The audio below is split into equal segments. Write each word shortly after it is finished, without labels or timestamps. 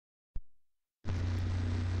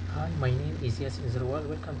My name is Yas Izrawal.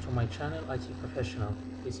 Welcome to my channel IT Professional.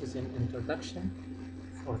 This is an introduction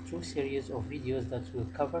for two series of videos that will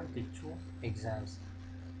cover the two exams,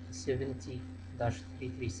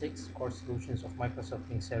 70-336 Core Solutions of Microsoft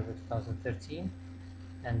Lync Server 2013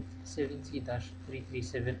 and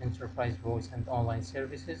 70-337 Enterprise Voice and Online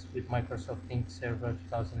Services with Microsoft Lync Server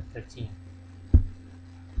 2013.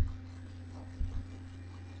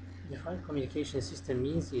 Unified communication system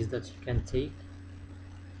means is that you can take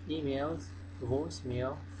emails,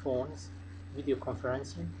 voicemail, phones, video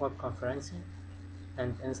conferencing, web conferencing,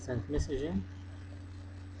 and instant messaging.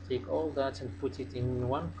 Take all that and put it in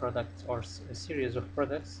one product or a series of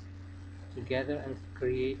products together and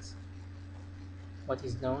create what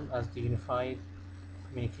is known as the Unified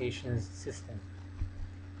Communications System.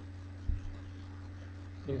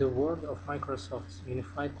 In the world of Microsoft's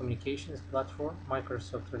Unified Communications Platform,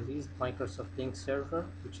 Microsoft released Microsoft Lync Server,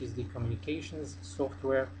 which is the communications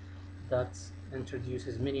software that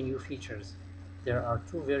introduces many new features. There are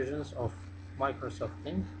two versions of Microsoft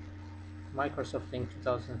Lync, Microsoft Lync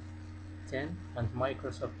 2010 and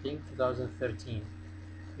Microsoft Lync 2013.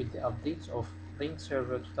 With the updates of Lync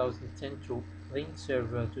Server 2010 to Lync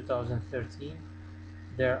Server 2013,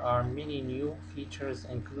 there are many new features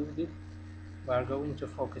included. We are going to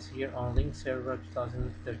focus here on Lync Server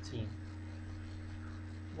 2013.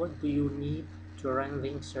 What do you need to run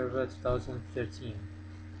Lync Server 2013?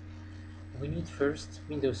 We need first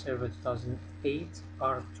Windows Server 2008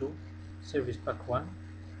 R2 Service Pack 1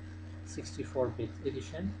 64-bit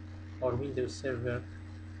edition or Windows Server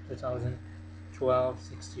 2012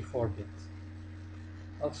 64-bit.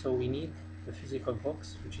 Also we need the physical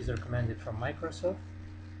box, which is recommended from Microsoft.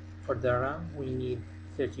 For the RAM we need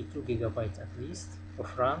 32 GB at least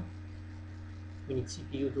of RAM. We need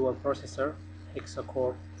CPU dual processor,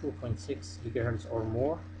 hexa-core 2.6 GHz or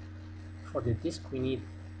more. For the disk we need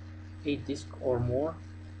 8 disk or more,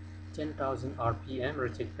 10,000 RPM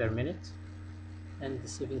rotate per minute, and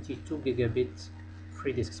 72 gigabit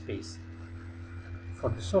free disk space. For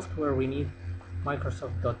the software we need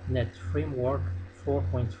Microsoft.NET Framework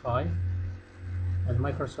 4.5 and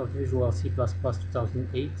Microsoft Visual C++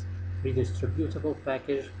 2008 redistributable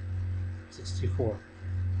package 64.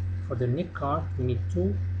 For the NIC card we need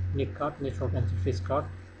two NIC card, network interface card,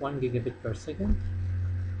 1 gigabit per second.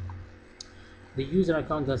 The user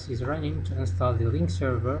account that is running to install the Lync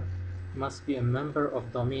server must be a member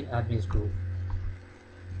of domain admins group.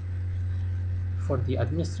 For the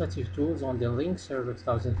administrative tools on the Lync server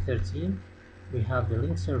 2013, we have the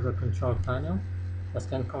Lync server control panel that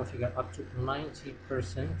can configure up to 90%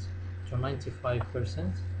 to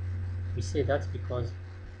 95%. We say that because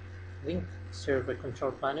Lync server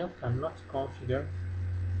control panel cannot configure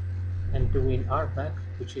and do in RBAC,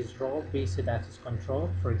 which is role-based access control,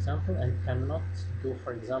 for example, and cannot do,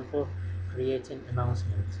 for example, create an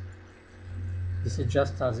announcement. This is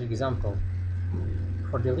just as an example.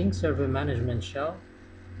 For the Lync server management shell,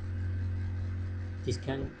 this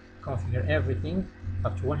can configure everything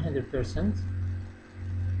up to 100%.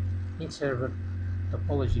 Lync server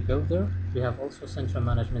topology builder, we have also central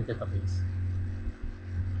management database.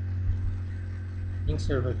 Lync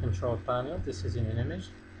server control panel, this is in an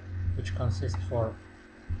image, which consists for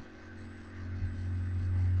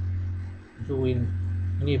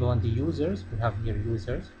enabling the users. We have here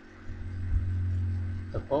users,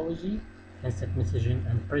 topology, instant messaging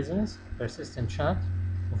and presence, persistent chat,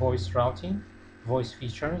 voice routing, voice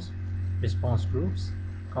features, response groups,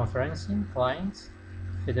 conferencing, clients,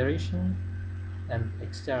 federation, and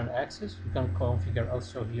external access. You can configure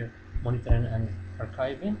also here monitoring and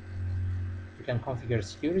archiving. You can configure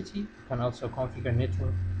security. You can also configure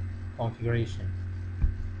network configuration.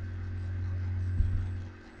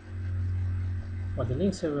 For the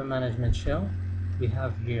Lync server management shell, we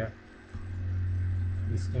have here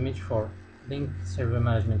this image for Lync server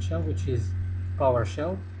management shell, which is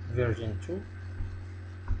PowerShell version 2.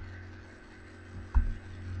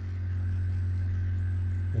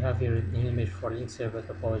 We have here an image for Lync server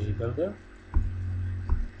topology builder.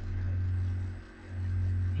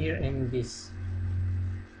 Here in this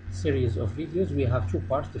series of videos we have two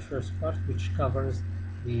parts. The first part, which covers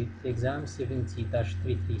the exam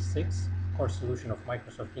 70-336 core solution of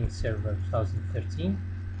Microsoft Lync Server 2013.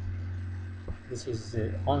 This is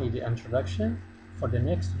only the introduction. For the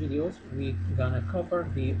next videos we're gonna cover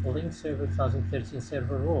the Lync Server 2013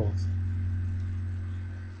 server roles.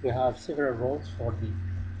 We have several roles for the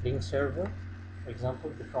Lync server. For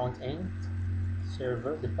example, the front end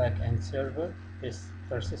server, the back end server is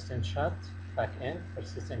persistent chat, backend,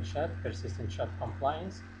 persistent chat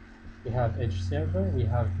compliance. We have edge server, we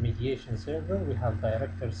have mediation server, we have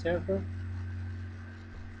director server.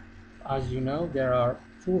 As you know, there are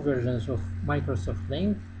two versions of Microsoft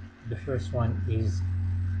Lync. The first one is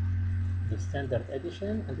the standard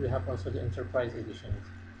edition, and we have also the enterprise edition.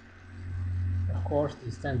 Of course,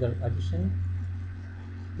 the standard edition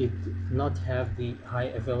did not have the high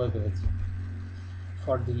availability.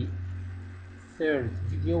 For the third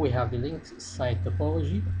video, we have the Lync site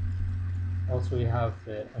topology. Also, we have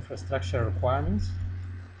infrastructure requirements,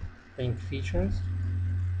 Lync features,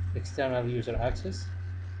 external user access,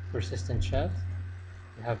 persistent chat.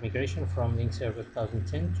 We have migration from Lync Server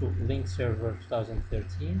 2010 to Lync Server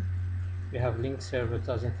 2013. We have Lync Server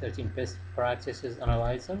 2013 Best Practices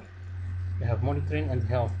Analyzer. We have monitoring and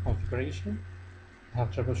health configuration. We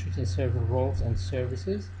have troubleshooting server roles and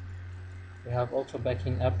services. We have also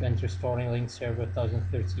backing up and restoring Lync Server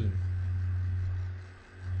 2013.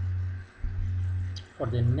 For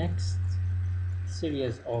the next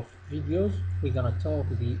series of videos, we're gonna talk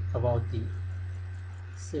about the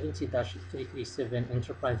 70-337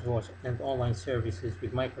 Enterprise Voice and Online Services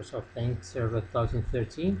with Microsoft Lync Server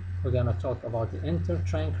 2013. We're gonna talk about the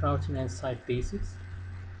inter-trunk routing and site basics.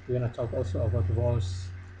 We're gonna talk also about voice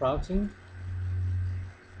routing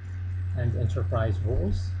and enterprise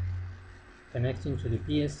voice connecting to the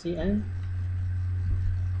PSTN.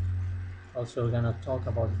 Also, we're gonna talk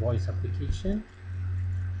about voice application,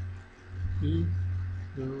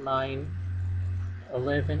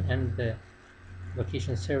 E911 and the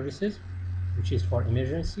location services, which is for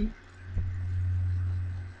emergency.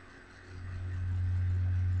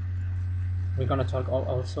 We're going to talk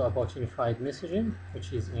also about unified messaging,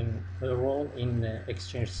 which is in the role in the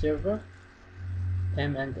Exchange server,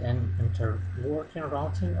 M&N inter-working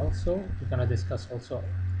routing. Also, we're going to discuss also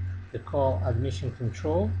the call admission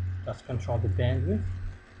control, that control the bandwidth.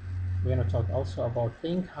 We're going to talk also about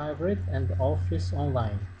Lync hybrid and Office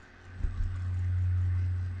online,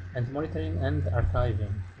 and monitoring and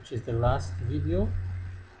archiving, which is the last video.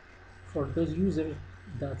 For those users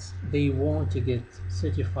that they want to get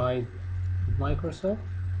certified with Microsoft,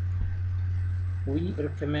 we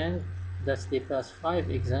recommend that they pass 5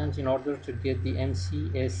 exams in order to get the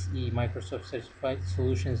MCSE, Microsoft Certified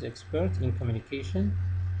Solutions Expert in Communication.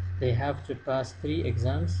 They have to pass 3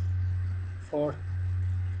 exams,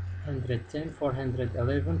 410,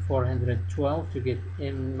 411, 412 to get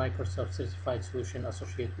in Microsoft Certified Solution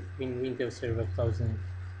Associate in Windows Server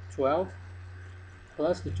 2012,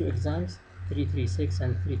 plus the 2 exams, 336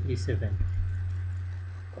 and 337.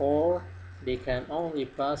 Or they can only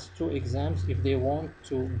pass 2 exams if they want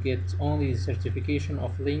to get only the certification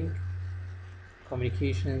of Lync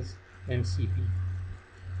Communications MCP.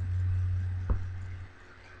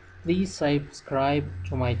 Please subscribe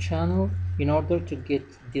to my channel in order to get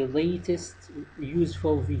the latest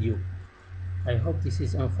useful video. I hope this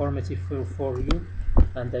is informative for you,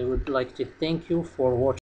 and I would like to thank you for watching.